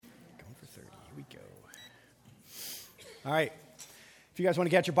All right. If you guys want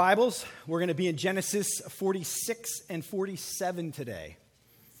to get your Bibles, we're going to be in Genesis 46 and 47 today.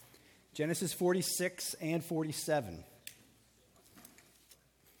 Genesis 46 and 47.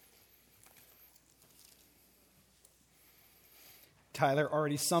 Tyler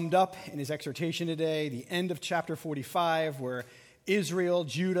already summed up in his exhortation today the end of chapter 45, where Israel,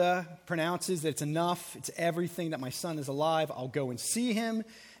 Judah, pronounces that it's enough, it's everything, that my son is alive, I'll go and see him.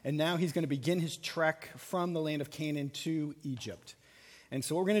 And now he's going to begin his trek from the land of Canaan to Egypt. And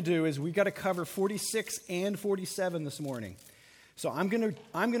so what we're going to do is we've got to cover 46 and 47 this morning. So I'm going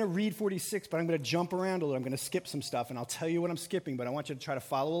to read 46, but I'm going to jump around a little. I'm going to skip some stuff, and I'll tell you what I'm skipping, but I want you to try to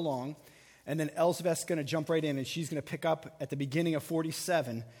follow along. And then Elspeth's going to jump right in, and she's going to pick up at the beginning of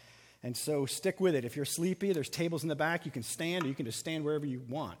 47. And so stick with it. If you're sleepy, there's tables in the back. You can stand, or you can just stand wherever you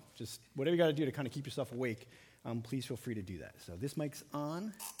want. Just whatever you got to do to kind of keep yourself awake, please feel free to do that. So this mic's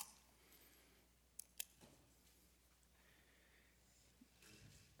on.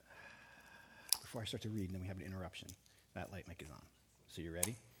 Before I start to read, and then we have an interruption. That light mic is on. So you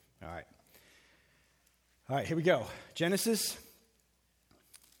ready? All right. All right, here we go. Genesis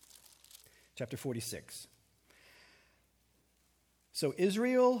chapter 46. So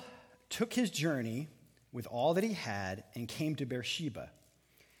Israel took his journey with all that he had and came to Beersheba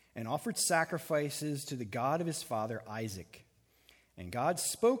and offered sacrifices to the God of his father Isaac. And God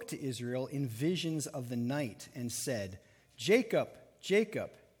spoke to Israel in visions of the night and said, "Jacob,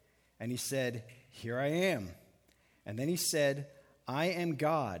 Jacob." And he said, "Here I am." And then he said, "I am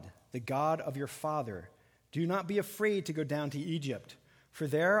God, the God of your father. Do not be afraid to go down to Egypt, for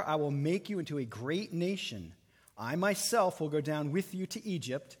there I will make you into a great nation. I myself will go down with you to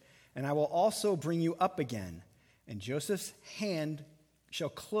Egypt, and I will also bring you up again. And Joseph's hand shall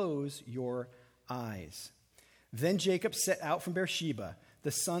close your eyes." Then Jacob set out from Beersheba.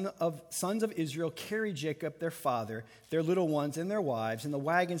 The sons of Israel carried Jacob, their father, their little ones and their wives, in the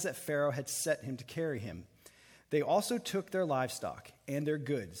wagons that Pharaoh had set him to carry him. They also took their livestock and their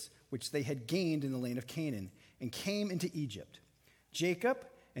goods, which they had gained in the land of Canaan, and came into Egypt. Jacob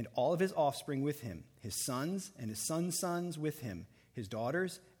and all of his offspring with him, his sons and his sons' sons with him, his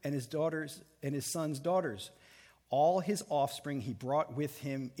daughters and his sons' daughters. All his offspring he brought with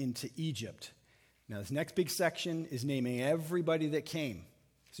him into Egypt. Now, this next big section is naming everybody that came.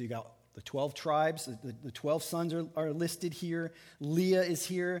 So you got the 12 tribes, the 12 sons are listed here. Leah is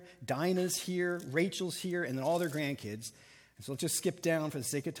here, Dinah's here, Rachel's here, and then all their grandkids. And so let's just skip down for the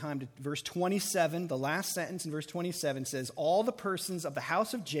sake of time to verse 27. The last sentence in verse 27 says, "All the persons of the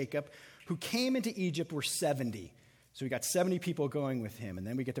house of Jacob who came into Egypt were 70. So we got 70 people going with him. And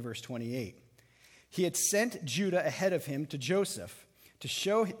then we get to verse 28. He had sent Judah ahead of him to Joseph to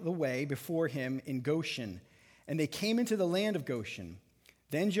show the way before him in Goshen. And they came into the land of Goshen.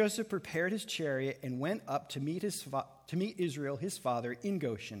 Then Joseph prepared his chariot and went up to meet Israel, his father, in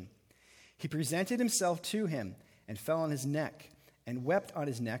Goshen. He presented himself to him and fell on his neck and wept on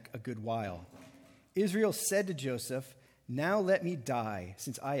his neck a good while. Israel said to Joseph, "Now let me die,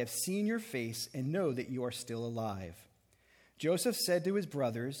 since I have seen your face and know that you are still alive." Joseph said to his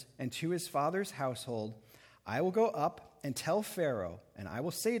brothers and to his father's household, "I will go up and tell Pharaoh, and I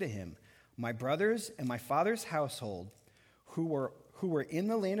will say to him, my brothers and my father's household who were in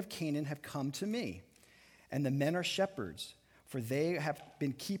the land of Canaan have come to me, and the men are shepherds, for they have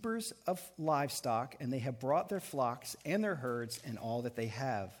been keepers of livestock, and they have brought their flocks and their herds and all that they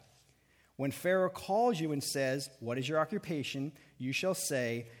have. When Pharaoh calls you and says, 'What is your occupation?' you shall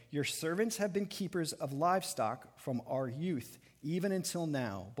say, 'Your servants have been keepers of livestock from our youth, even until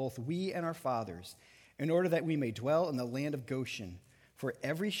now, both we and our fathers, in order that we may dwell in the land of Goshen. For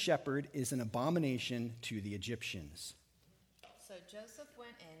every shepherd is an abomination to the Egyptians.'" So Joseph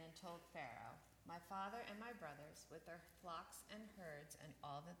went in and told Pharaoh, "My father and my brothers, with their flocks and herds and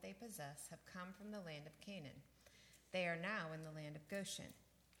all that they possess, have come from the land of Canaan. They are now in the land of Goshen."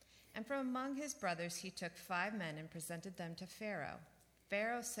 And from among his brothers he took 5 men and presented them to Pharaoh.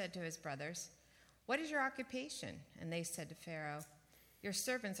 Pharaoh said to his brothers, "What is your occupation?" And they said to Pharaoh, "Your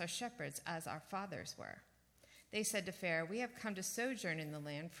servants are shepherds, as our fathers were." They said to Pharaoh, "We have come to sojourn in the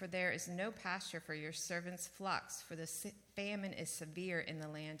land, for there is no pasture for your servants' flocks, for the famine is severe in the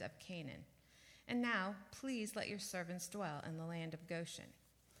land of Canaan. And now, please let your servants dwell in the land of Goshen."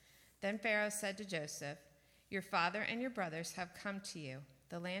 Then Pharaoh said to Joseph, "Your father and your brothers have come to you.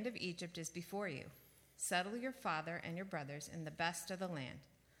 The land of Egypt is before you. Settle your father and your brothers in the best of the land.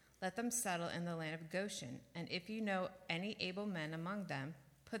 Let them settle in the land of Goshen, and if you know any able men among them,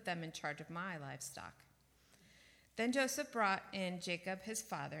 put them in charge of my livestock." Then Joseph brought in Jacob his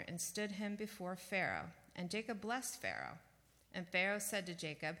father and stood him before Pharaoh, and Jacob blessed Pharaoh. And Pharaoh said to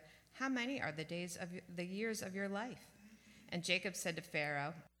Jacob, "How many are the days of the years of your life?" And Jacob said to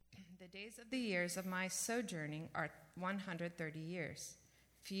Pharaoh, "The days of the years of my sojourning are 130 years.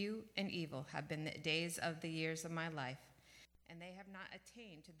 Few and evil have been the days of the years of my life, and they have not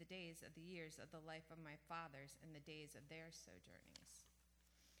attained to the days of the years of the life of my fathers in the days of their sojournings."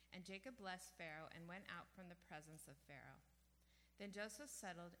 And Jacob blessed Pharaoh and went out from the presence of Pharaoh. Then Joseph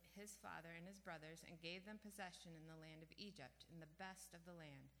settled his father and his brothers and gave them possession in the land of Egypt, in the best of the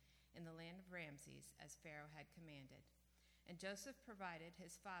land, in the land of Ramses, as Pharaoh had commanded. And Joseph provided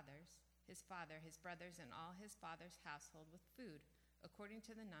his father, his brothers, and all his father's household with food, according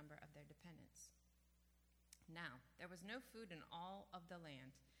to the number of their dependents. Now there was no food in all of the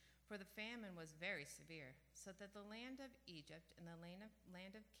land, for the famine was very severe, so that the land of Egypt and the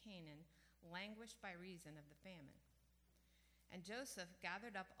land of Canaan languished by reason of the famine. And Joseph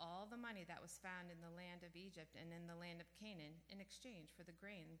gathered up all the money that was found in the land of Egypt and in the land of Canaan in exchange for the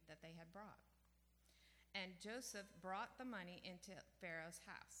grain that they had brought. And Joseph brought the money into Pharaoh's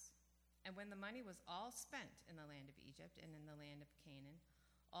house. And when the money was all spent in the land of Egypt and in the land of Canaan,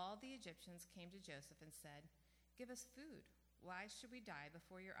 all the Egyptians came to Joseph and said, "Give us food. Why should we die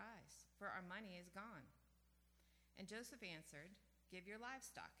before your eyes? For our money is gone." And Joseph answered, "Give your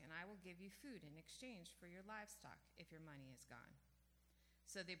livestock, and I will give you food in exchange for your livestock if your money is gone."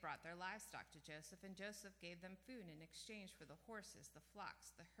 So they brought their livestock to Joseph, and Joseph gave them food in exchange for the horses, the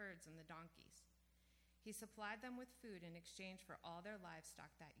flocks, the herds, and the donkeys. He supplied them with food in exchange for all their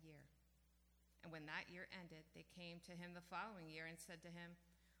livestock that year. And when that year ended, they came to him the following year and said to him,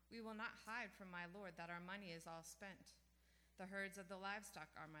 "We will not hide from my lord that our money is all spent. The herds of the livestock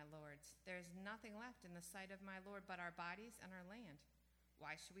are my lord's. There is nothing left in the sight of my lord but our bodies and our land.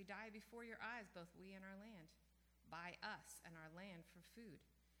 Why should we die before your eyes, both we and our land? Buy us and our land for food,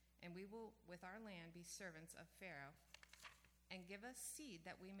 and we will with our land be servants of Pharaoh. And give us seed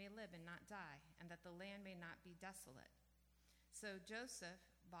that we may live and not die, and that the land may not be desolate." So Joseph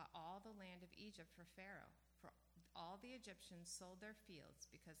bought all the land of Egypt for Pharaoh, for all the Egyptians sold their fields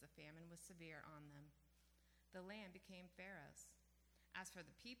because the famine was severe on them. The land became Pharaoh's. As for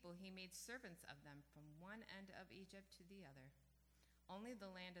the people, he made servants of them from one end of Egypt to the other. Only the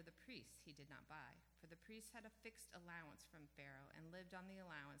land of the priests he did not buy, for the priests had a fixed allowance from Pharaoh and lived on the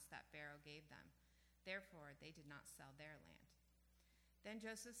allowance that Pharaoh gave them. Therefore, they did not sell their land. Then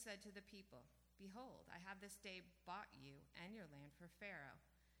Joseph said to the people, "Behold, I have this day bought you and your land for Pharaoh.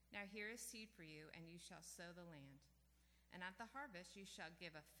 Now here is seed for you, and you shall sow the land. And at the harvest you shall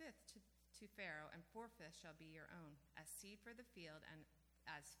give a fifth to Pharaoh, and 4/5 shall be your own, as seed for the field, and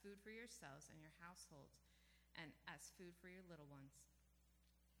as food for yourselves and your households, and as food for your little ones."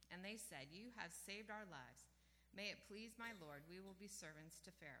 And they said, "You have saved our lives. May it please my lord, we will be servants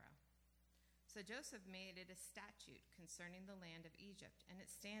to Pharaoh." So Joseph made it a statute concerning the land of Egypt, and it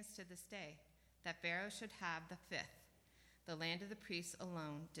stands to this day, that Pharaoh should have the fifth. The land of the priests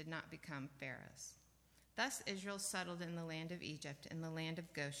alone did not become Pharaoh's. Thus Israel settled in the land of Egypt, in the land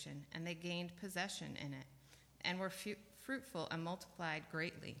of Goshen, and they gained possession in it, and were fruitful and multiplied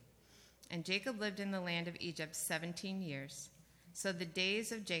greatly. And Jacob lived in the land of Egypt 17 years. So the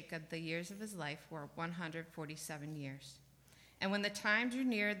days of Jacob, the years of his life, were 147 years. And when the time drew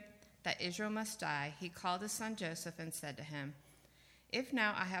near that Israel must die, he called his son Joseph and said to him, "If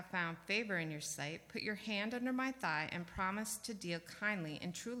now I have found favor in your sight, put your hand under my thigh and promise to deal kindly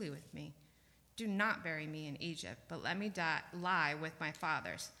and truly with me. Do not bury me in Egypt, but let me lie with my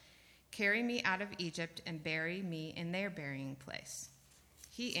fathers. Carry me out of Egypt and bury me in their burying place."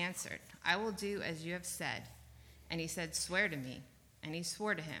 He answered, "I will do as you have said." And he said, "Swear to me." And he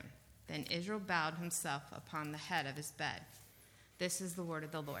swore to him. Then Israel bowed himself upon the head of his bed. This is the word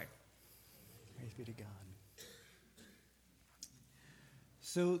of the Lord. Praise be to God.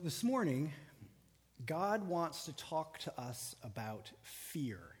 So this morning, God wants to talk to us about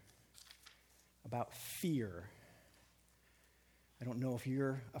fear. About fear. I don't know if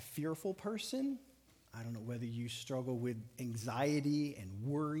you're a fearful person. I don't know whether you struggle with anxiety and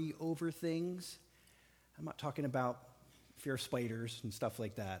worry over things. I'm not talking about fear of spiders and stuff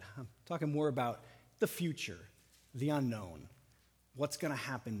like that. I'm talking more about the future, the unknown, what's going to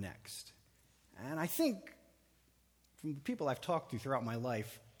happen next. And I think from the people I've talked to throughout my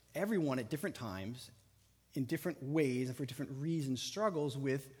life, everyone at different times, in different ways and for different reasons, struggles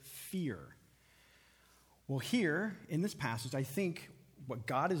with fear. Well, here in this passage, I think what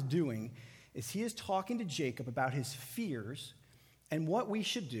God is doing is he is talking to Jacob about his fears and what we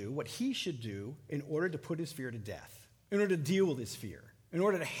should do, what he should do in order to put his fear to death, in order to deal with his fear, in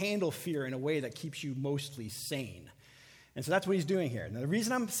order to handle fear in a way that keeps you mostly sane. And so that's what he's doing here. Now, the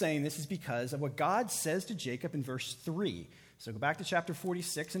reason I'm saying this is because of what God says to Jacob in verse 3. So go back to chapter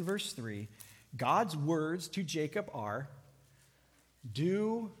 46 and verse 3. God's words to Jacob are,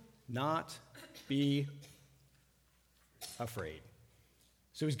 Do not be afraid.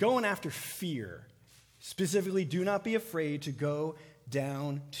 So he's going after fear. Specifically, do not be afraid to go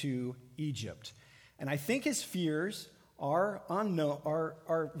down to Egypt. And I think his fears are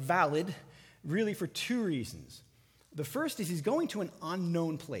valid really for two reasons. The first is he's going to an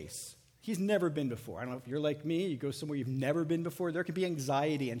unknown place. He's never been before. I don't know if you're like me, you go somewhere you've never been before, there can be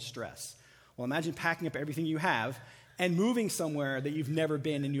anxiety and stress. Well, imagine packing up everything you have and moving somewhere that you've never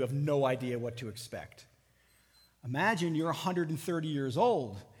been and you have no idea what to expect. Imagine you're 130 years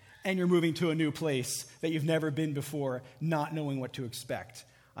old and you're moving to a new place that you've never been before, not knowing what to expect.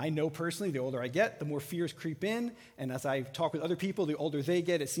 I know personally, the older I get, the more fears creep in, and as I talk with other people, the older they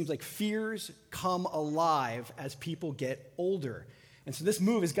get, it seems like fears come alive as people get older. And so this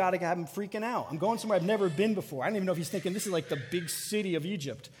move has got to have him freaking out. I'm going somewhere I've never been before. I don't even know if he's thinking this is like the big city of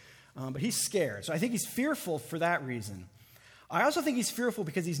Egypt, but he's scared. So I think he's fearful for that reason. I also think he's fearful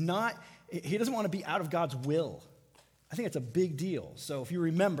because he doesn't want to be out of God's will. I think it's a big deal. So if you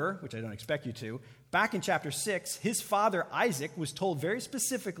remember, which I don't expect you to, back in chapter 6, his father Isaac was told very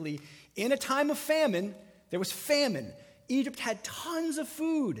specifically, in a time of famine, there was famine. Egypt had tons of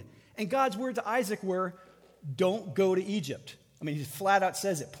food. And God's word to Isaac were, don't go to Egypt. I mean, he flat out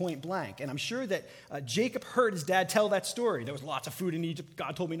says it point blank. And I'm sure that Jacob heard his dad tell that story. There was lots of food in Egypt.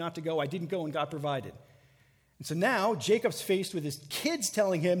 God told me not to go. I didn't go, and God provided. And so now Jacob's faced with his kids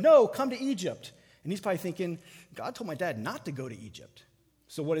telling him, no, come to Egypt. And he's probably thinking, God told my dad not to go to Egypt.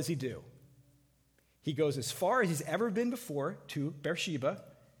 So what does he do? He goes as far as he's ever been before to Beersheba,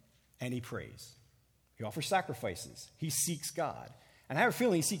 and he prays. He offers sacrifices. He seeks God. And I have a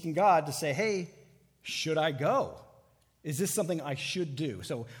feeling he's seeking God to say, hey, should I go? Is this something I should do?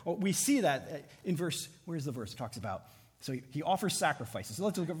 So we see that in verse, where's the verse it talks about? So he offers sacrifices. So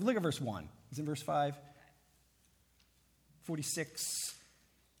let's look at verse 1. It's in verse 5. 46.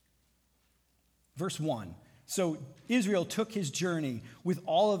 Verse 1. So Israel took his journey with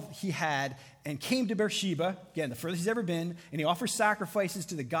all of he had and came to Beersheba, again, the furthest he's ever been, and he offers sacrifices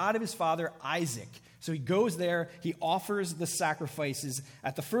to the God of his father, Isaac. So he goes there, he offers the sacrifices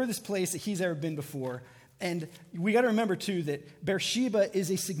at the furthest place that he's ever been before. And we got to remember, too, that Beersheba is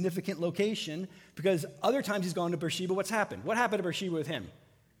a significant location because other times he's gone to Beersheba, what's happened? What happened to Beersheba with him? Do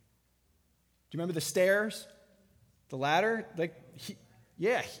you remember the stairs? The ladder?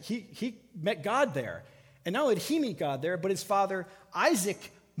 He met God there. And not only did he meet God there, but his father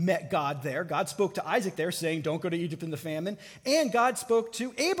Isaac met God there. God spoke to Isaac there saying, don't go to Egypt in the famine. And God spoke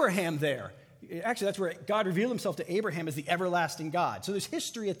to Abraham there. Actually, that's where God revealed himself to Abraham as the everlasting God. So there's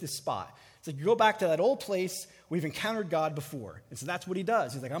history at this spot. It's like you go back to that old place we've encountered God before. And so that's what he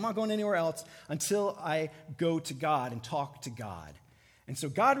does. He's like, I'm not going anywhere else until I go to God and talk to God. And so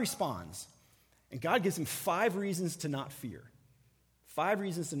God responds. And God gives him 5 reasons to not fear. 5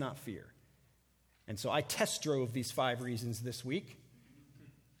 reasons to not fear. And so I test drove these 5 reasons this week,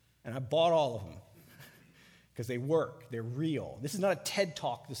 and I bought all of them because they work. They're real. This is not a TED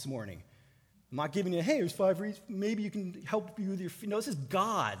Talk this morning. I'm not giving you, hey, here's 5 reasons. Maybe you can help you with your fear. No, this is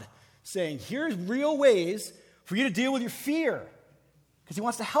God saying, here's real ways for you to deal with your fear because he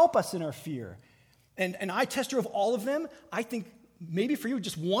wants to help us in our fear. And I test drove all of them. I think maybe for you,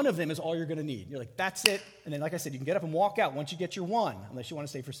 just one of them is all you're going to need. You're like, that's it. And then, like I said, you can get up and walk out once you get your one, unless you want to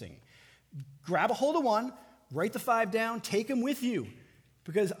stay for singing. Grab a hold of one, write the 5 down, take them with you.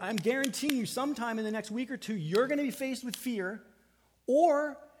 Because I'm guaranteeing you sometime in the next week or two, you're going to be faced with fear,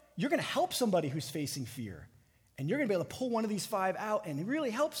 or you're going to help somebody who's facing fear. And you're going to be able to pull one of these 5 out and really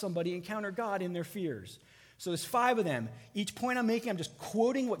help somebody encounter God in their fears. So there's 5 of them. Each point I'm making, I'm just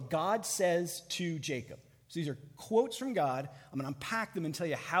quoting what God says to Jacob. So these are quotes from God. I'm going to unpack them and tell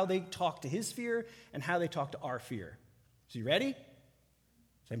you how they talk to his fear and how they talk to our fear. So you ready?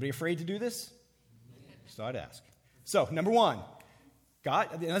 Is anybody afraid to do this? So I'd ask. So, number 1,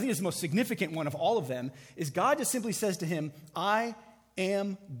 God, and I think it's the most significant one of all of them, is God just simply says to him, I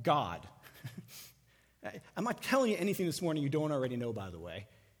am God. I'm not telling you anything this morning you don't already know, by the way.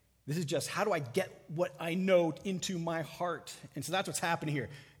 This is just, how do I get what I know into my heart? And so that's what's happening here.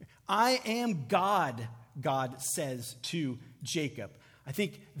 I am God, God says to Jacob. I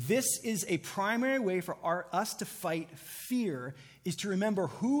think this is a primary way for us to fight fear, is to remember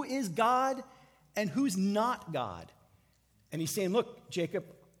who is God and who's not God. And he's saying, look, Jacob,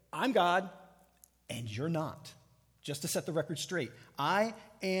 I'm God and you're not. Just to set the record straight. I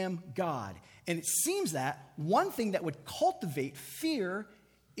am God. And it seems that one thing that would cultivate fear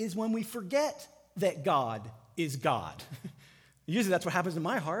is when we forget that God is God. Usually that's what happens in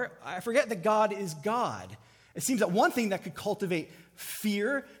my heart. I forget that God is God. It seems that one thing that could cultivate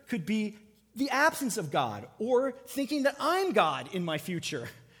fear could be the absence of God, or thinking that I'm God in my future.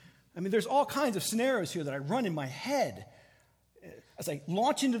 I mean, there's all kinds of scenarios here that I run in my head as I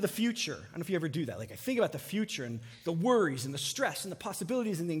launch into the future. I don't know if you ever do that. Like, I think about the future and the worries and the stress and the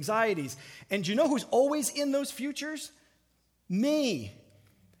possibilities and the anxieties. And do you know who's always in those futures? Me.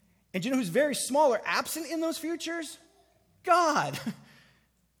 And do you know who's very small or absent in those futures? God.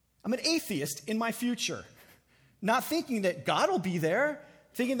 I'm an atheist in my future, not thinking that God will be there,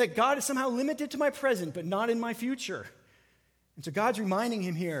 thinking that God is somehow limited to my present, but not in my future. And so God's reminding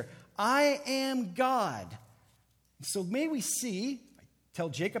him here, I am God. So may we see, I tell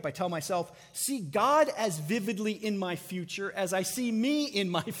Jacob, I tell myself, see God as vividly in my future as I see me in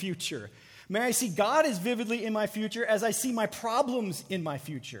my future. May I see God as vividly in my future as I see my problems in my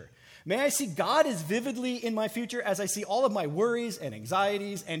future. May I see God as vividly in my future as I see all of my worries and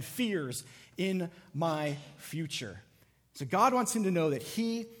anxieties and fears in my future. So God wants him to know that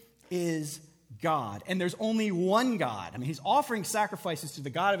he is God, and there's only one God. I mean, he's offering sacrifices to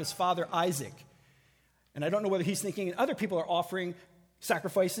the God of his father Isaac. And I don't know whether he's thinking other people are offering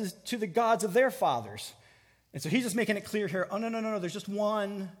sacrifices to the gods of their fathers. And so he's just making it clear here, oh, no, there's just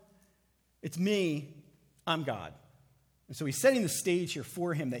one. It's me. I'm God. And so he's setting the stage here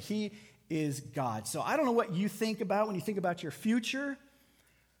for him that he is God. So I don't know what you think about when you think about your future,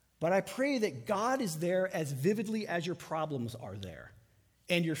 but I pray that God is there as vividly as your problems are there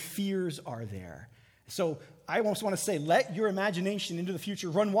and your fears are there. So I also want to say, let your imagination into the future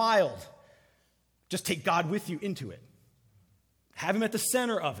run wild. Just take God with you into it. Have him at the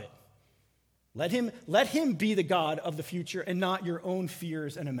center of it. Let him be the God of the future and not your own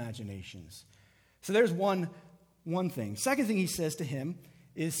fears and imaginations. So there's one thing. Second thing he says to him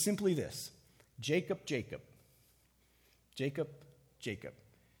is simply this: Jacob, Jacob. Jacob, Jacob.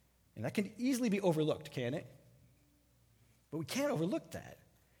 And that can easily be overlooked, can't it? But we can't overlook that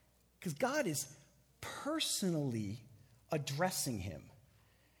because God is personally addressing him.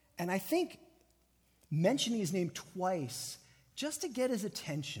 And I think mentioning his name twice just to get his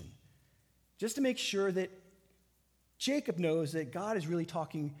attention, just to make sure that Jacob knows that God is really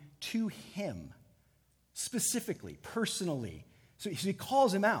talking to him, specifically, personally. So he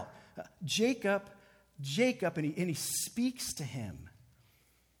calls him out, Jacob, Jacob, and he speaks to him.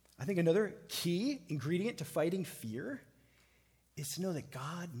 I think another key ingredient to fighting fear is to know that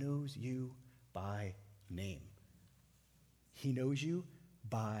God knows you by name. He knows you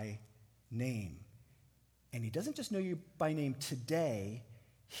by name. And he doesn't just know you by name today,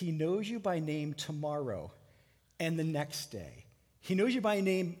 he knows you by name tomorrow and the next day. He knows you by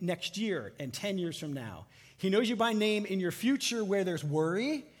name next year and 10 years from now. He knows you by name in your future where there's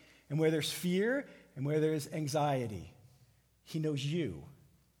worry and where there's fear and where there's anxiety. He knows you.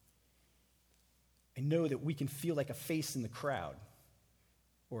 And know that we can feel like a face in the crowd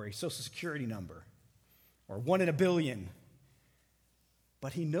or a social security number or 1 in a billion.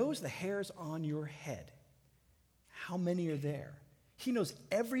 But he knows the hairs on your head. How many are there? He knows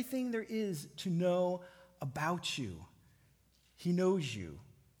everything there is to know about you. He knows you,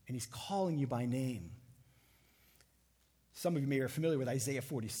 and he's calling you by name. Some of you may be familiar with Isaiah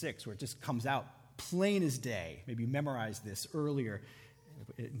 46, where it just comes out plain as day. Maybe you memorized this earlier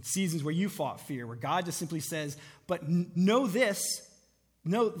in seasons where you fought fear, where God just simply says, but know this,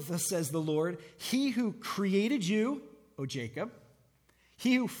 thus says the Lord, he who created you, O Jacob,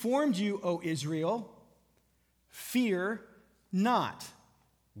 he who formed you, O Israel, fear not.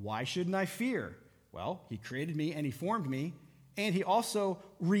 Why shouldn't I fear? Well, he created me and he formed me, and he also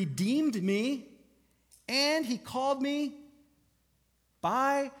redeemed me, and he called me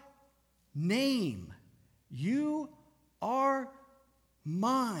by name. You are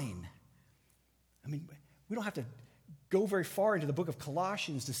mine. I mean, we don't have to go very far into the book of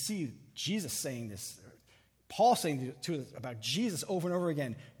Colossians to see Jesus saying this. Paul saying to us about Jesus over and over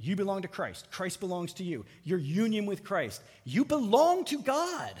again. You belong to Christ. Christ belongs to you. Your union with Christ. You belong to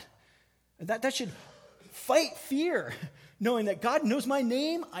God. That should fight fear, knowing that God knows my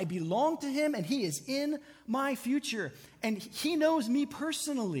name, I belong to him, and he is in my future. And he knows me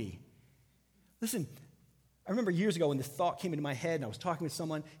personally. Listen, I remember years ago when this thought came into my head and I was talking with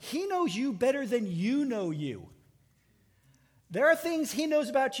someone. He knows you better than you know you. There are things he knows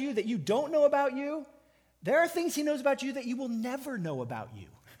about you that you don't know about you. There are things he knows about you that you will never know about you.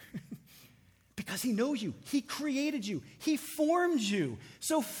 Because he knows you. He created you. He formed you.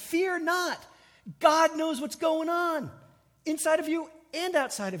 So fear not. God knows what's going on inside of you and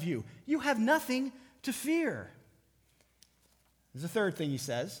outside of you. You have nothing to fear. There's a third thing he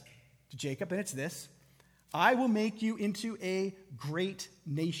says to Jacob, and it's this: I will make you into a great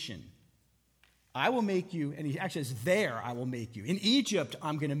nation. I will make you, and he actually says, there I will make you. In Egypt,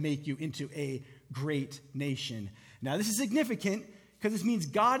 I'm going to make you into a great nation. Now, this is significant because this means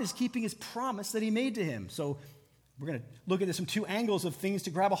God is keeping his promise that he made to him. So we're going to look at this from two angles of things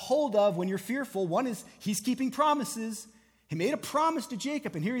to grab a hold of when you're fearful. One is he's keeping promises. He made a promise to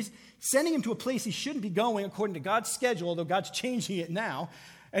Jacob, and here he's sending him to a place he shouldn't be going according to God's schedule, although God's changing it now.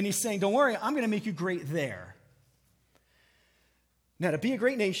 And he's saying, don't worry, I'm going to make you great there. Now, to be a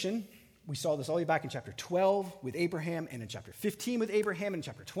great nation, we saw this all the way back in chapter 12 with Abraham, and in chapter 15 with Abraham, and in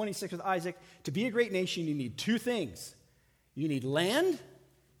chapter 26 with Isaac. To be a great nation, you need two things. You need land,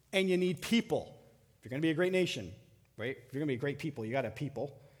 and you need people. If you're going to be a great nation, right? If you're going to be a great people, you got to have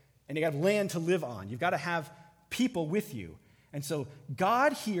people, and you got to have land to live on. You've got to have people with you. And so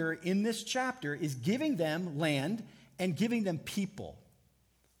God here in this chapter is giving them land and giving them people.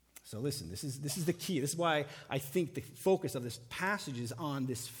 So listen, this is the key. This is why I think the focus of this passage is on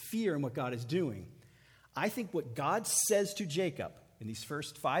this fear and what God is doing. I think what God says to Jacob in these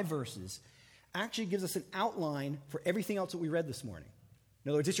first 5 verses actually gives us an outline for everything else that we read this morning. In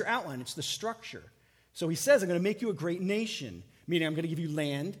other words, it's your outline. It's the structure. So he says, I'm going to make you a great nation, meaning I'm going to give you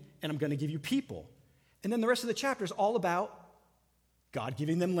land and I'm going to give you people. And then the rest of the chapter is all about God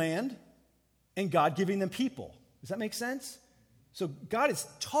giving them land and God giving them people. Does that make sense? So God is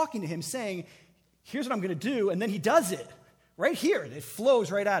talking to him saying, here's what I'm going to do, and then he does it right here. It flows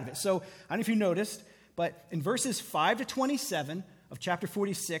right out of it. So I don't know if you noticed, but in verses 5 to 27 of chapter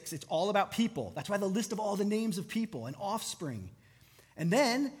 46, it's all about people. That's why the list of all the names of people and offspring. And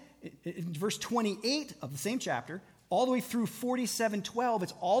then in verse 28 of the same chapter, all the way through 47:12,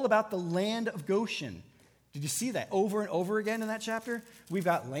 it's all about the land of Goshen. Did you see that over and over again in that chapter? We've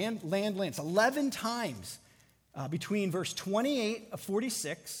got land. It's 11 times between verse 28 of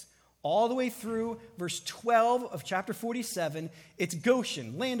 46 all the way through verse 12 of chapter 47. It's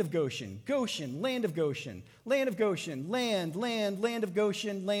Goshen, land of Goshen, Goshen, land of Goshen, land of Goshen, land of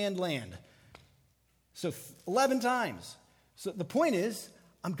Goshen, land. So 11 times. So the point is,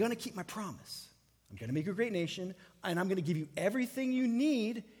 I'm going to keep my promise. I'm going to make you a great nation, and I'm going to give you everything you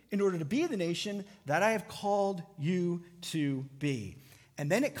need in order to be the nation that I have called you to be. And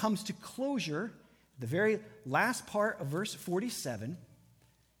then it comes to closure, the very last part of verse 47.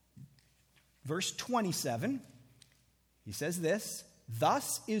 Verse 27, he says this,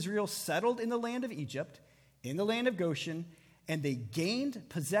 thus Israel settled in the land of Egypt, in the land of Goshen, and they gained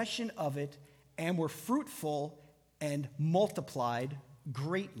possession of it and were fruitful and multiplied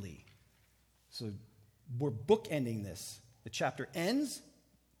greatly. So we're bookending this. The chapter ends,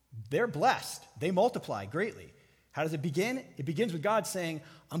 they're blessed. They multiply greatly. How does it begin? It begins with God saying,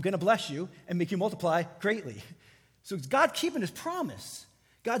 I'm going to bless you and make you multiply greatly. So it's God keeping his promise.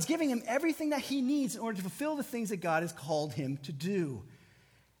 God's giving him everything that he needs in order to fulfill the things that God has called him to do.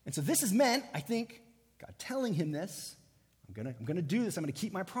 And so this is meant, I think, God telling him this, I'm going to do this, I'm going to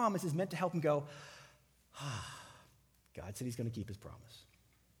keep my promise, is meant to help him go, God said he's going to keep his promise.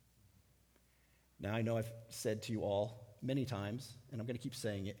 Now I know I've said to you all many times, and I'm going to keep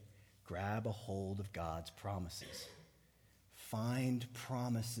saying it, grab a hold of God's promises. Find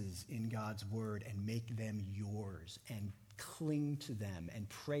promises in God's word and make them yours and cling to them and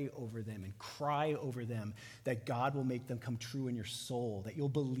pray over them and cry over them that God will make them come true in your soul, that you'll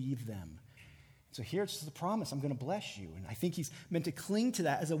believe them. So here's the promise, I'm going to bless you. And I think he's meant to cling to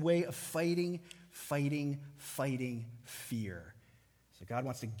that as a way of fighting fear. So God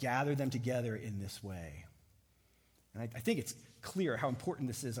wants to gather them together in this way. And I think it's clear how important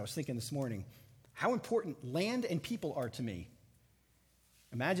this is. I was thinking this morning, how important land and people are to me.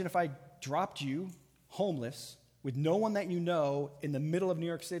 Imagine if I dropped you homeless with no one that you know in the middle of New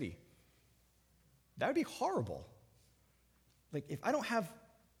York City. That would be horrible. Like, if I don't have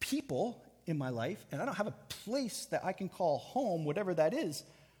people in my life and I don't have a place that I can call home, whatever that is,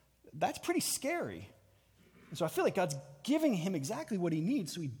 that's pretty scary. And so I feel like God's giving him exactly what he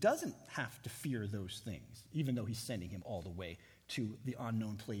needs so he doesn't have to fear those things, even though he's sending him all the way to the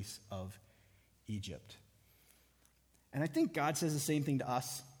unknown place of Egypt. And I think God says the same thing to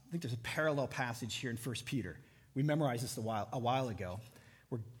us. I think there's a parallel passage here in 1 Peter. We memorized this a while ago,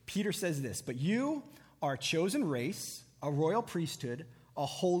 where Peter says this, but you are a chosen race, a royal priesthood, a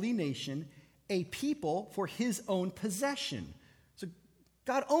holy nation, a people for his own possession. So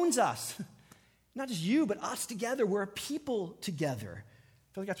God owns us. Not just you, but us together. We're a people together. I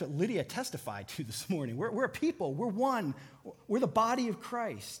feel like that's what Lydia testified to this morning. We're a people. We're one. We're the body of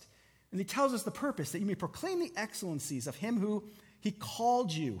Christ. And he tells us the purpose, that you may proclaim the excellencies of him who he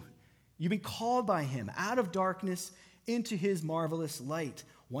called you. You've been called by him out of darkness into his marvelous light.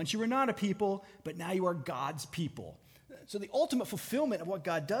 Once you were not a people, but now you are God's people. So the ultimate fulfillment of what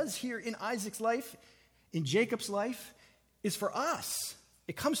God does here in Isaac's life, in Jacob's life, is for us.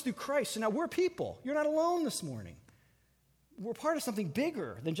 It comes through Christ. So now we're people. You're not alone this morning. We're part of something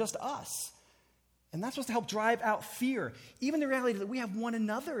bigger than just us. And that's supposed to help drive out fear. Even the reality that we have one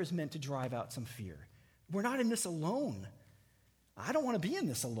another is meant to drive out some fear. We're not in this alone. I don't want to be in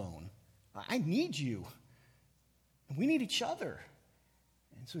this alone. I need you. And we need each other.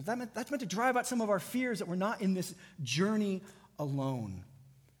 And so that's meant to drive out some of our fears that we're not in this journey alone.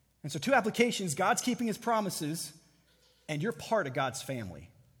 And so 2 applications: God's keeping his promises, and you're part of God's family.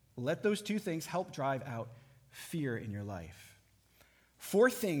 Let those 2 things help drive out fear in your life.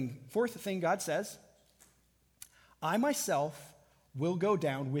 Fourth thing God says, I myself will go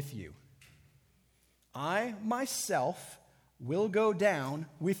down with you. I myself will go down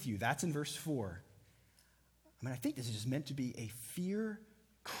with you. That's in verse 4. I think this is just meant to be a fear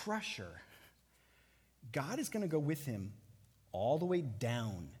crusher. God is going to go with him all the way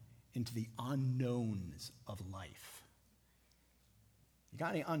down into the unknowns of life. You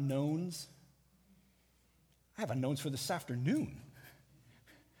got any unknowns? I have unknowns for this afternoon.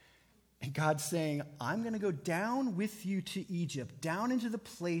 And God's saying, I'm going to go down with you to Egypt, down into the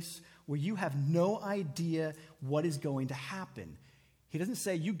place where you have no idea what is going to happen. He doesn't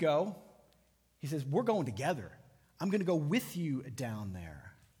say, you go. He says, we're going together. I'm going to go with you down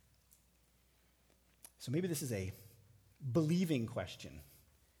there. So maybe this is a believing question.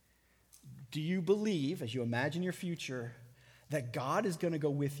 Do you believe, as you imagine your future, that God is going to go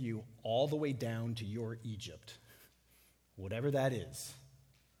with you all the way down to your Egypt? Whatever that is.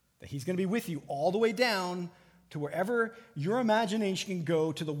 That he's going to be with you all the way down to wherever your imagination can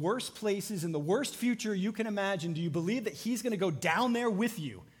go, to the worst places and the worst future you can imagine. Do you believe that he's going to go down there with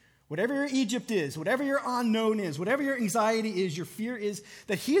you? Whatever your Egypt is, whatever your unknown is, whatever your anxiety is, your fear is,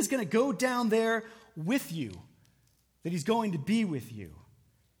 that he is going to go down there with you. That he's going to be with you.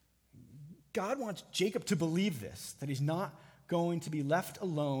 God wants Jacob to believe this, that he's not going to be left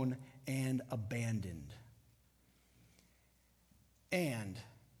alone and abandoned. And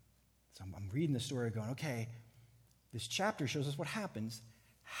so I'm reading the story going, okay, this chapter shows us what happens.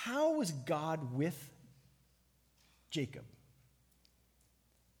 How was God with Jacob?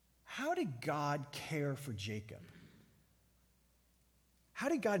 How did God care for Jacob? How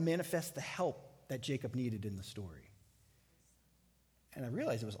did God manifest the help that Jacob needed in the story? And I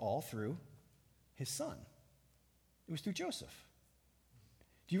realized it was all through his son. It was through Joseph.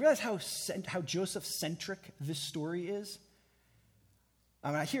 Do you realize how Joseph-centric this story is?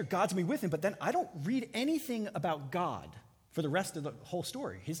 I hear God's going to be with him, but then I don't read anything about God for the rest of the whole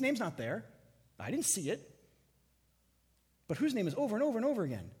story. His name's not there. I didn't see it. But whose name is over and over and over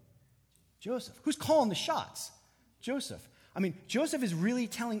again? Joseph. Who's calling the shots? Joseph. Joseph is really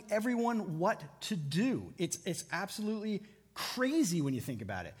telling everyone what to do. It's absolutely crazy when you think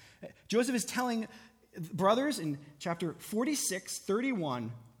about it. Joseph is telling brothers in chapter 46,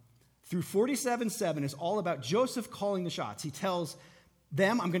 31 through 47:7 is all about Joseph calling the shots. He tells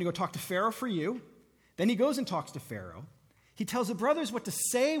them, I'm going to go talk to Pharaoh for you. Then he goes and talks to Pharaoh. He tells the brothers what to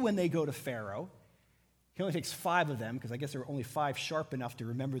say when they go to Pharaoh. He only takes 5 of them, because I guess there were only 5 sharp enough to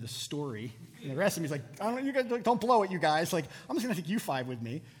remember the story. And the rest of them, he's like, you guys, don't blow it, you guys. I'm just going to take you 5 with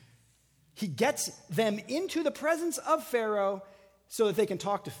me. He gets them into the presence of Pharaoh so that they can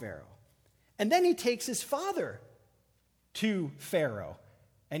talk to Pharaoh. And then he takes his father to Pharaoh,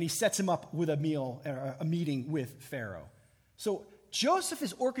 and he sets him up with a meeting with Pharaoh. So Joseph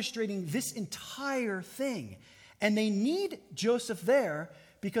is orchestrating this entire thing. And they need Joseph there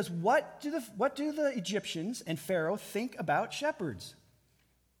because what do the Egyptians and Pharaoh think about shepherds?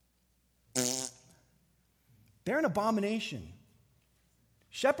 They're an abomination.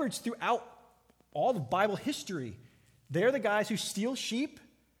 Shepherds throughout all the Bible history, they're the guys who steal sheep.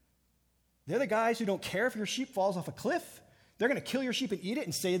 They're the guys who don't care if your sheep falls off a cliff. They're going to kill your sheep and eat it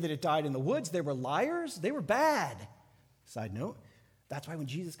and say that it died in the woods. They were liars. They were bad. Side note, that's why when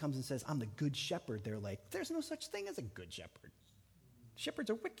Jesus comes and says, I'm the good shepherd, they're like, there's no such thing as a good shepherd. Shepherds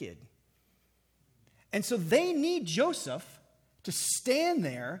are wicked. And so they need Joseph to stand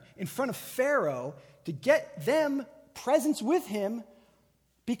there in front of Pharaoh to get them presence with him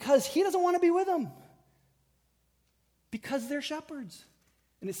because he doesn't want to be with them. Because they're shepherds.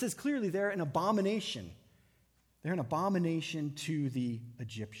 And it says clearly they're an abomination. They're an abomination to the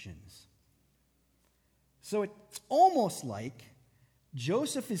Egyptians. So it's almost like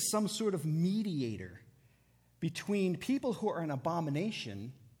Joseph is some sort of mediator between people who are an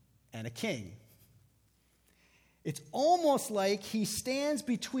abomination and a king. It's almost like he stands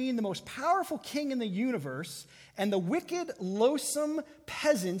between the most powerful king in the universe and the wicked, loathsome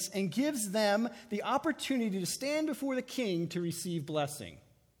peasants and gives them the opportunity to stand before the king to receive blessing.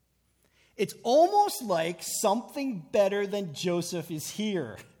 It's almost like something better than Joseph is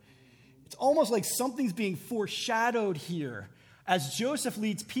here. It's almost like something's being foreshadowed here as Joseph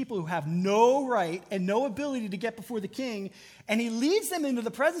leads people who have no right and no ability to get before the king, and he leads them into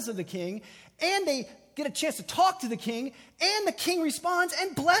the presence of the king, and they get a chance to talk to the king, and the king responds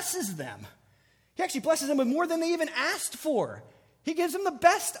and blesses them. He actually blesses them with more than they even asked for. He gives them the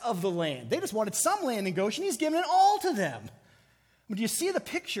best of the land. They just wanted some land in Goshen. He's given it all to them. But do you see the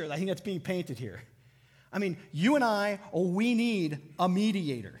picture I think that's being painted here? I mean, you and I, we need a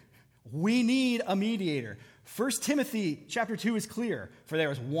mediator. We need a mediator. 1 Timothy chapter 2 is clear. For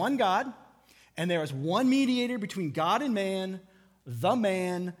there is one God, and there is one mediator between God and man, the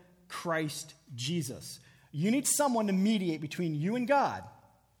man, Christ Jesus. You need someone to mediate between you and God.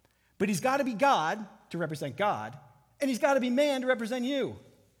 But he's got to be God to represent God, and he's got to be man to represent you.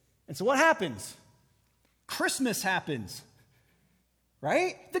 And so what happens? Christmas happens,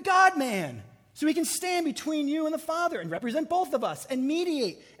 right? The God-man. So he can stand between you and the Father and represent both of us and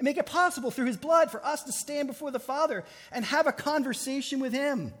mediate and make it possible through his blood for us to stand before the Father and have a conversation with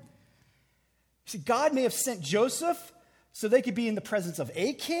him. See, God may have sent Joseph so they could be in the presence of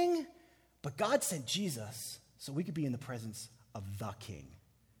a king, but God sent Jesus so we could be in the presence of the king.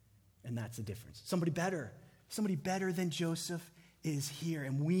 And that's the difference. Somebody better than Joseph is here,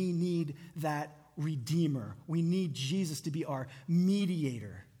 and we need that Redeemer. We need Jesus to be our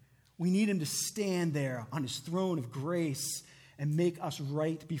mediator. We need him to stand there on his throne of grace and make us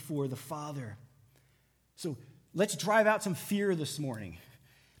right before the Father. So let's drive out some fear this morning.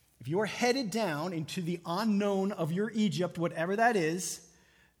 If you're headed down into the unknown of your Egypt, whatever that is,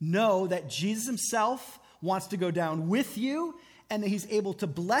 know that Jesus himself wants to go down with you and that he's able to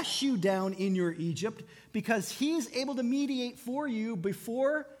bless you down in your Egypt because he's able to mediate for you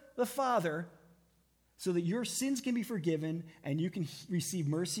before the Father so that your sins can be forgiven and you can receive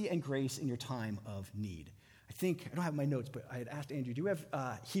mercy and grace in your time of need. I don't have my notes, but I had asked Andrew, do you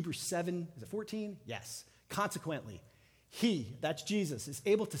have Hebrews 7, is it 14? Yes. Consequently, he, that's Jesus, is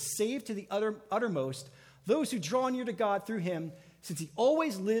able to save to the uttermost those who draw near to God through him, since he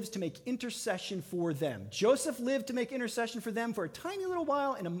always lives to make intercession for them. Joseph lived to make intercession for them for a tiny little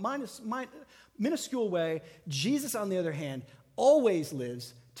while in a minuscule way. Jesus, on the other hand, always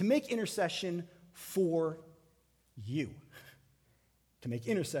lives to make intercession for you. To make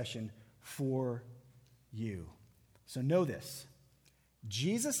intercession for you. So know this.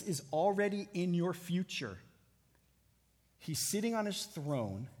 Jesus is already in your future. He's sitting on his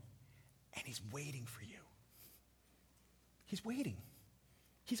throne, and he's waiting for you. He's waiting.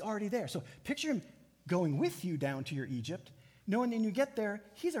 He's already there. So picture him going with you down to your Egypt, knowing when you get there,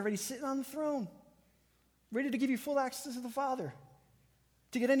 he's already sitting on the throne, ready to give you full access to the Father,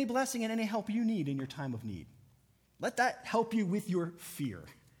 to get any blessing and any help you need in your time of need. Let that help you with your fear.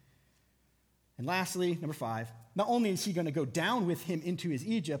 And lastly, number 5, not only is he going to go down with him into his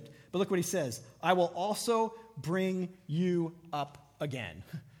Egypt, but look what he says. I will also bring you up again.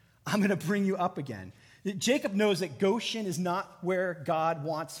 I'm going to bring you up again. Jacob knows that Goshen is not where God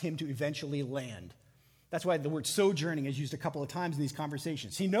wants him to eventually land. That's why the word sojourning is used a couple of times in these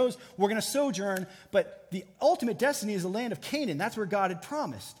conversations. He knows we're going to sojourn, but the ultimate destiny is the land of Canaan. That's where God had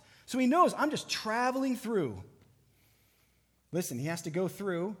promised. So he knows I'm just traveling through. Listen, he has to go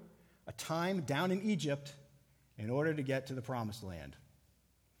through a time down in Egypt in order to get to the promised land.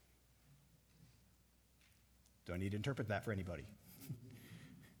 Don't need to interpret that for anybody.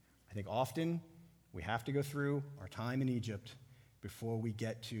 I think often we have to go through our time in Egypt before we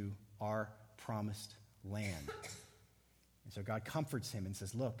get to our promised land. And so God comforts him and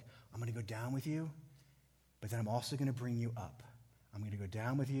says, look, I'm going to go down with you, but then I'm also going to bring you up. I'm going to go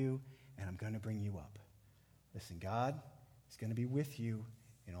down with you, and I'm going to bring you up. Listen, God is going to be with you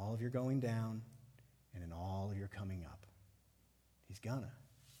in all of your going down and in all of your coming up. He's going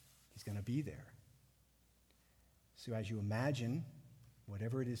to be there. So as you imagine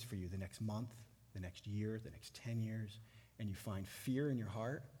whatever it is for you, the next month, the next year, the next 10 years, and you find fear in your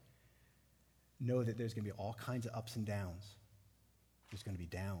heart, know that there's going to be all kinds of ups and downs. There's going to be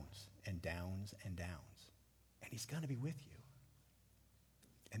downs and downs and downs. And he's going to be with you.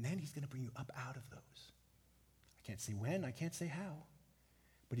 And then he's going to bring you up out of those. I can't say when, I can't say how.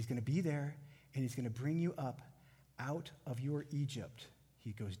 But he's going to be there, and he's going to bring you up out of your Egypt.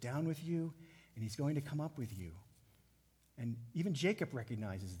 He goes down with you, and he's going to come up with you. And even Jacob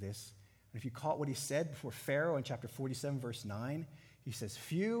recognizes this. And if you caught what he said before Pharaoh in chapter 47, verse 9, he says,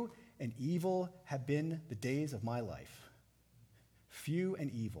 few and evil have been the days of my life. Few and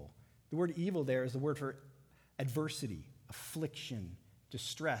evil. The word evil there is the word for adversity, affliction,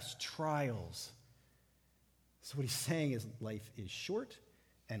 distress, trials. So what he's saying is life is short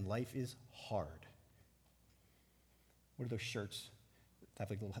and life is hard. What are those shirts that have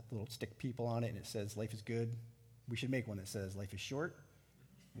like little stick people on it and it says life is good? We should make one that says life is short,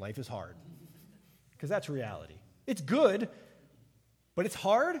 life is hard. Because that's reality. It's good, but it's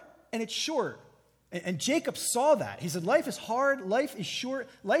hard and it's short. And Jacob saw that. He said, life is hard, life is short,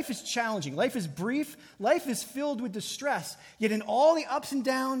 life is challenging, life is brief, life is filled with distress. Yet in all the ups and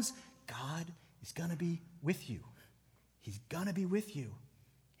downs, God is going to be with you. He's going to be with you.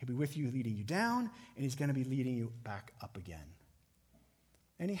 He'll be with you leading you down, and he's going to be leading you back up again.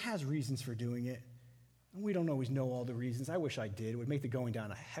 And he has reasons for doing it. And we don't always know all the reasons. I wish I did. It would make the going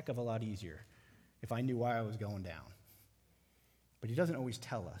down a heck of a lot easier if I knew why I was going down. But he doesn't always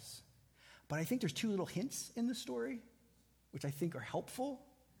tell us. But I think there's two little hints in the story, which I think are helpful.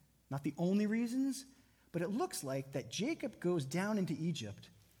 Not the only reasons, but it looks like that Jacob goes down into Egypt.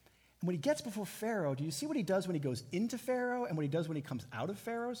 And when he gets before Pharaoh, do you see what he does when he goes into Pharaoh and what he does when he comes out of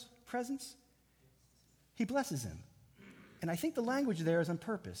Pharaoh's presence? He blesses him. And I think the language there is on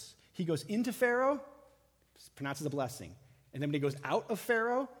purpose. He goes into Pharaoh, pronounces a blessing. And then when he goes out of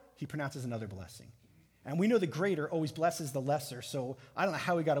Pharaoh, he pronounces another blessing. And we know the greater always blesses the lesser, so I don't know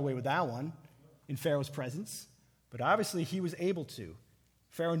how he got away with that one in Pharaoh's presence, but obviously he was able to.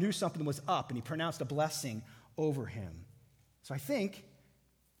 Pharaoh knew something was up, and he pronounced a blessing over him. So I think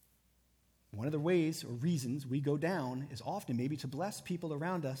one of the ways or reasons we go down is often maybe to bless people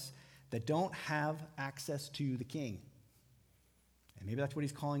around us that don't have access to the king. And maybe that's what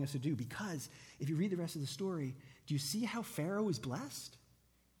he's calling us to do, because if you read the rest of the story, do you see how Pharaoh is blessed?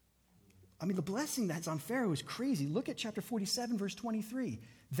 I mean, the blessing that's on Pharaoh is crazy. Look at chapter 47, verse 23.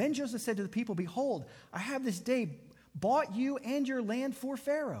 Then Joseph said to the people, behold, I have this day bought you and your land for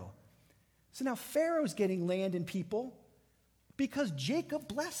Pharaoh. So now Pharaoh's getting land and people because Jacob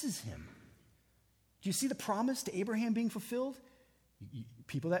blesses him. Do you see the promise to Abraham being fulfilled?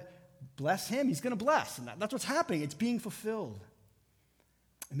 People that bless him, he's going to bless. And that's what's happening. It's being fulfilled.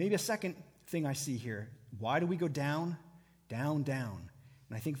 And maybe a second thing I see here. Why do we go down, down, down?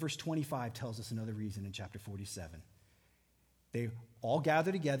 And I think verse 25 tells us another reason in chapter 47. They all gather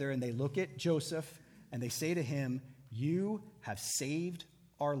together and they look at Joseph and they say to him, you have saved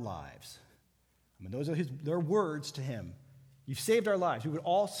our lives. I mean, those are their words to him. You've saved our lives. We would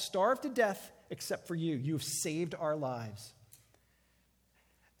all starve to death except for you. You have saved our lives.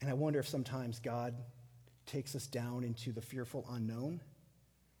 And I wonder if sometimes God takes us down into the fearful unknown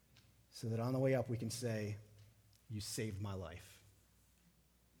so that on the way up we can say, you saved my life.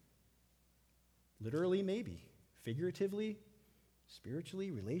 Literally, maybe. Figuratively, spiritually,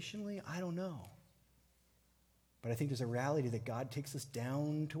 relationally, I don't know. But I think there's a reality that God takes us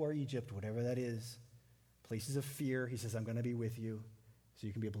down to our Egypt, whatever that is, places of fear. He says, I'm going to be with you so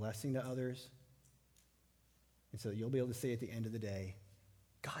you can be a blessing to others. And so that you'll be able to say at the end of the day,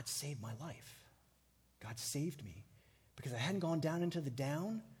 God saved my life. God saved me. Because if I hadn't gone down into the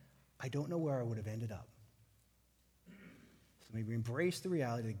down, I don't know where I would have ended up. So maybe embrace the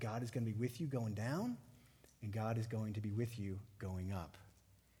reality that God is going to be with you going down, and God is going to be with you going up.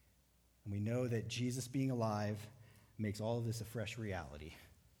 And we know that Jesus being alive makes all of this a fresh reality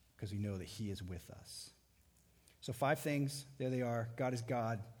because we know that he is with us. So 5 things, there they are. God is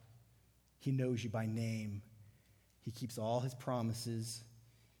God. He knows you by name. He keeps all his promises.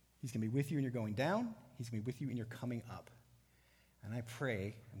 He's going to be with you when you're going down. He's going to be with you when you're coming up. And I'm going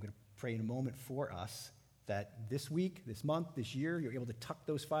to pray in a moment for us that this week, this month, this year, you're able to tuck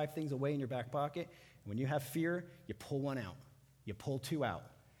those 5 things away in your back pocket. And when you have fear, you pull 1 out. You pull 2 out.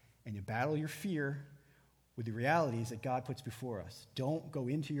 And you battle your fear with the realities that God puts before us. Don't go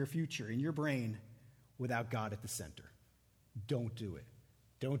into your future in your brain without God at the center. Don't do it.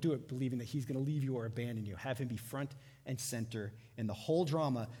 Don't do it believing that he's going to leave you or abandon you. Have him be front and center in the whole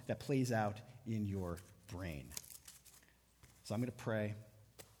drama that plays out in your brain. So I'm going to pray.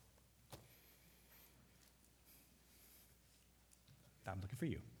 I'm looking for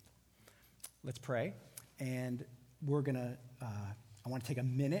you. Let's pray. And we're going to, I want to take a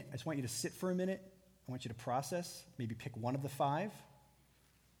minute. I just want you to sit for a minute. I want you to process. Maybe pick one of the 5.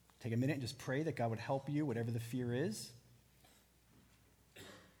 Take a minute and just pray that God would help you, whatever the fear is.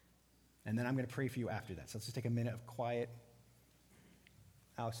 And then I'm going to pray for you after that. So let's just take a minute of quiet.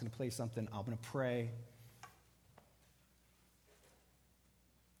 Alex is going to play something. I'm going to pray.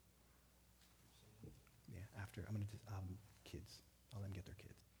 Yeah, after. I'm going to kids. I'll let them get their kids.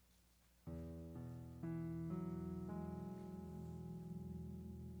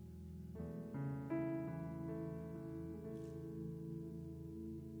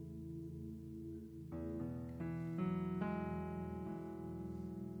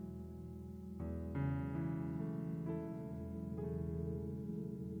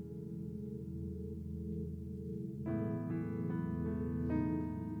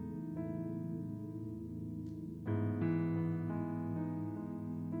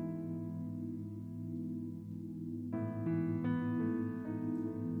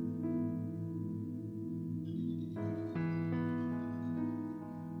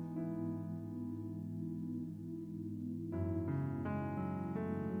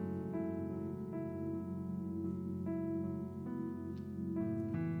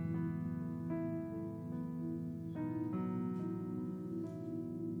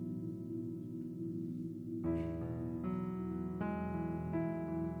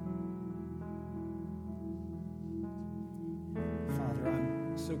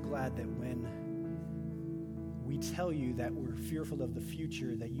 glad that when we tell you that we're fearful of the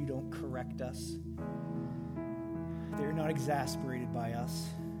future, that you don't correct us, that you're not exasperated by us,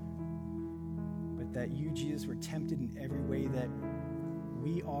 but that you, Jesus, were tempted in every way that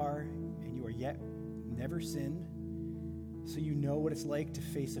we are, and you are yet never sinned. So you know what it's like to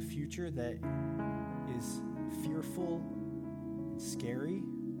face a future that is fearful and scary.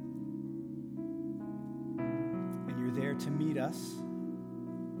 And you're there to meet us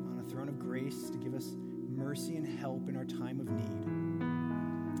on a throne of grace, to give us mercy and help in our time of need.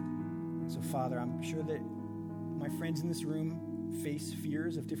 So, Father, I'm sure that my friends in this room face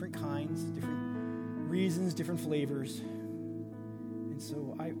fears of different kinds, different reasons, different flavors. And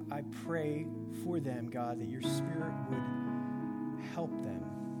so I pray for them, God, that your Spirit would help them.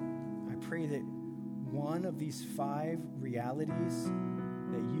 I pray that one of these 5 realities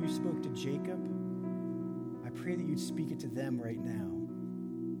that you spoke to Jacob, I pray that you'd speak it to them right now.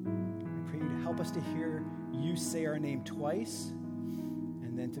 I pray you'd help us to hear you say our name twice,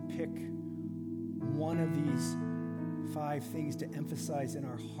 and then to pick one of these 5 things to emphasize in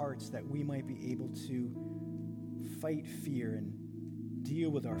our hearts, that we might be able to fight fear and deal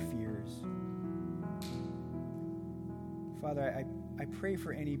with our fears. Father, I pray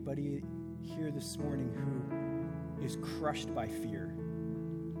for anybody here this morning who is crushed by fear.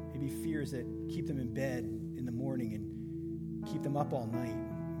 Maybe fears that keep them in bed in the morning and keep them up all night.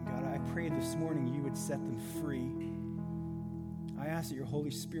 God, I pray this morning you would set them free. I ask that your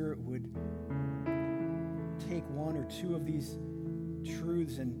Holy Spirit would take 1 or 2 of these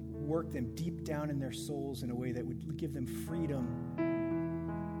truths and work them deep down in their souls in a way that would give them freedom,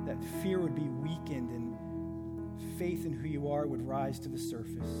 that fear would be weakened and faith in who you are would rise to the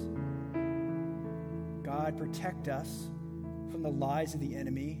surface. God, protect us from the lies of the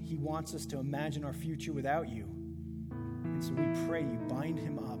enemy. He wants us to imagine our future without you. And so we pray you bind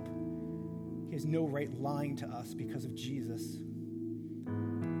him up. He has no right lying to us because of Jesus.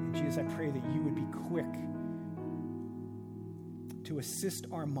 And Jesus, I pray that you would be quick to assist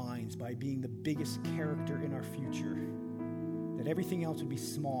our minds by being the biggest character in our future, that everything else would be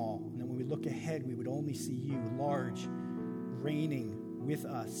small, and that when we look ahead, we would only see you large, reigning with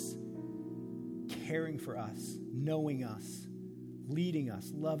us, caring for us, knowing us, leading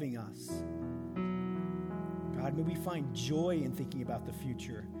us, loving us. God, may we find joy in thinking about the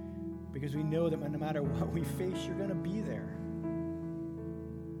future, because we know that no matter what we face, you're going to be there.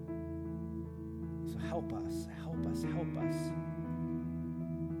 So help us, help us, help us.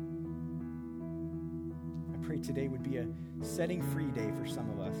 I pray today would be a setting free day for some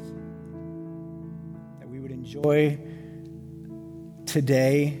of us, that we would enjoy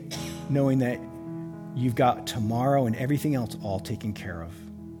today knowing that you've got tomorrow and everything else all taken care of.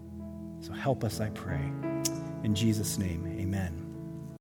 So help us, I pray. In Jesus' name, amen.